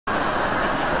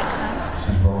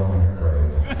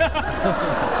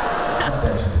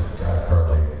bet she's got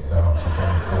girly, so she's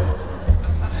very cool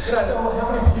thinking. So how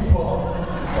many people,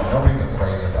 well, nobody's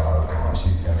afraid of dogs, come on,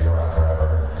 she's gonna be around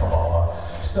forever, Kabbalah.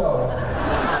 So,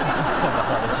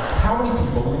 how many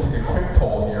people, let me take a quick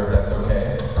poll here if that's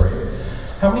okay, great.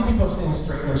 How many people have seen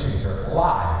Straight No Chaser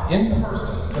live, in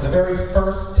person, for the very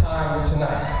first time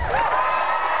tonight?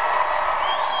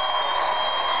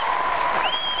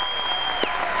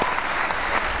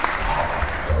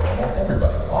 So almost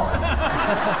everybody, awesome. I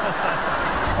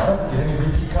don't get any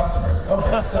repeat customers.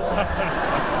 Okay, so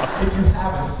if you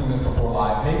haven't seen this before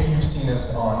live, maybe you've seen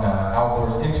us on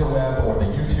Outdoors Interweb or the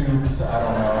YouTubes. I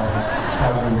don't know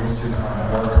how you waste your time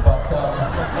at work, but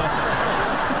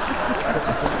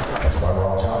that's why we're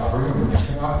all job free. We can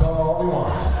sing acapella all we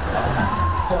want on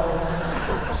YouTube. So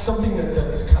something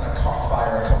that's kind of caught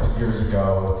fire a couple of years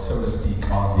ago, so to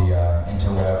speak, on the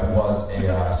interweb was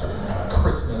a certain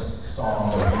Christmas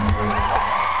song that we did.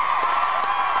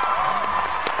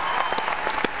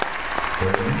 So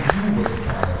you waste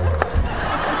time at work.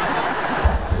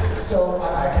 That's good. So I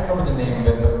can't remember the name of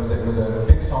it, but it was a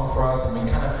big song for us, and we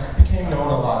kind of became known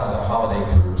a lot as a holiday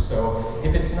group. So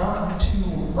if it's not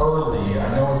too early,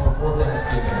 I know it's before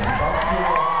Thanksgiving.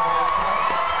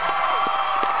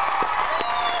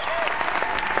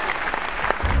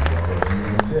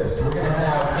 We're going to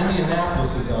have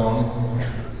Indianapolis' own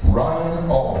Ryan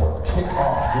Allward kick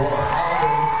off your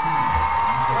holiday season.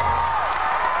 Enjoy.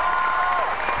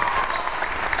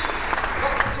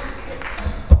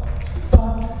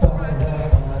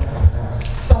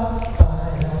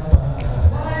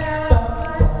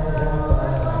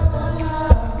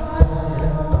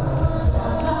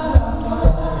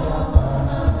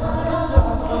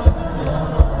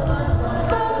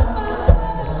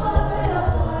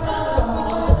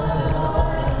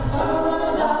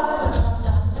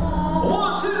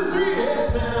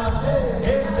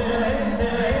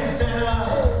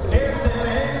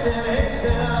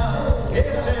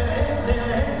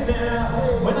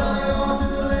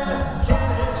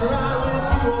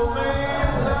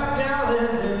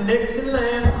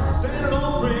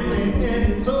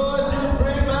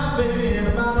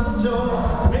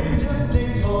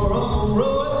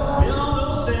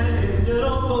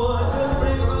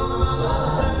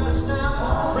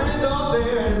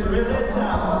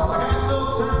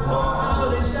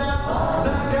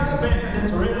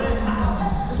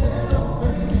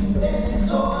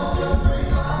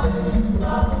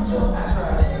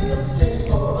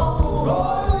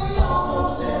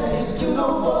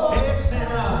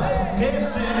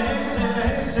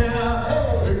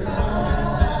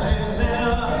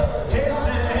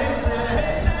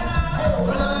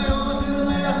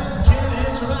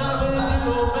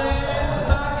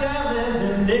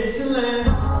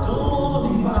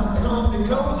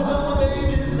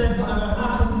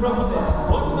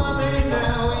 What's my name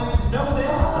now? Ain't you nosy?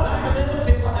 Like a little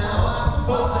kiss now, I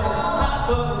suppose. Hot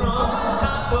butter rum,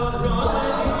 hot butter rum.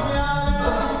 Leave me out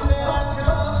of there, I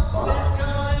come. Still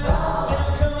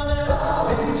coming,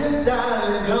 baby, just die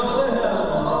and go to hell.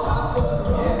 Hot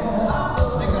butter rum, hot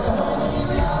butter rum. Leave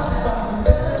me out of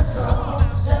there, come.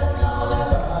 Still coming,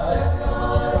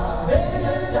 baby,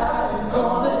 just die and go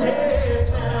to hell. Hey,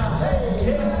 Santa,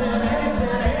 hey,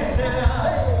 Santa, hey, Santa, hey,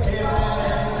 Santa,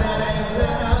 hey, Santa, hey,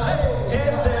 Santa, hey,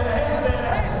 Santa.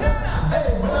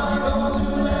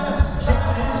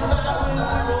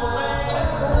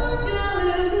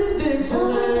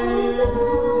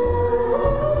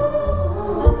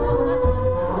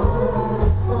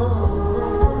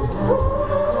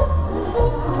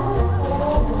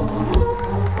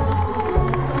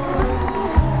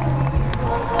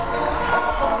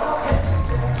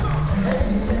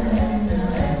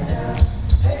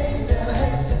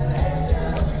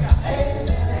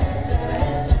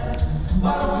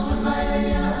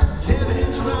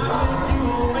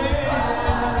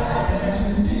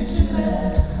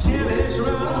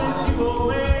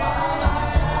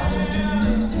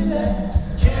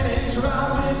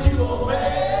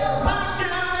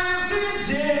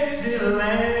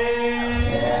 Dixieland.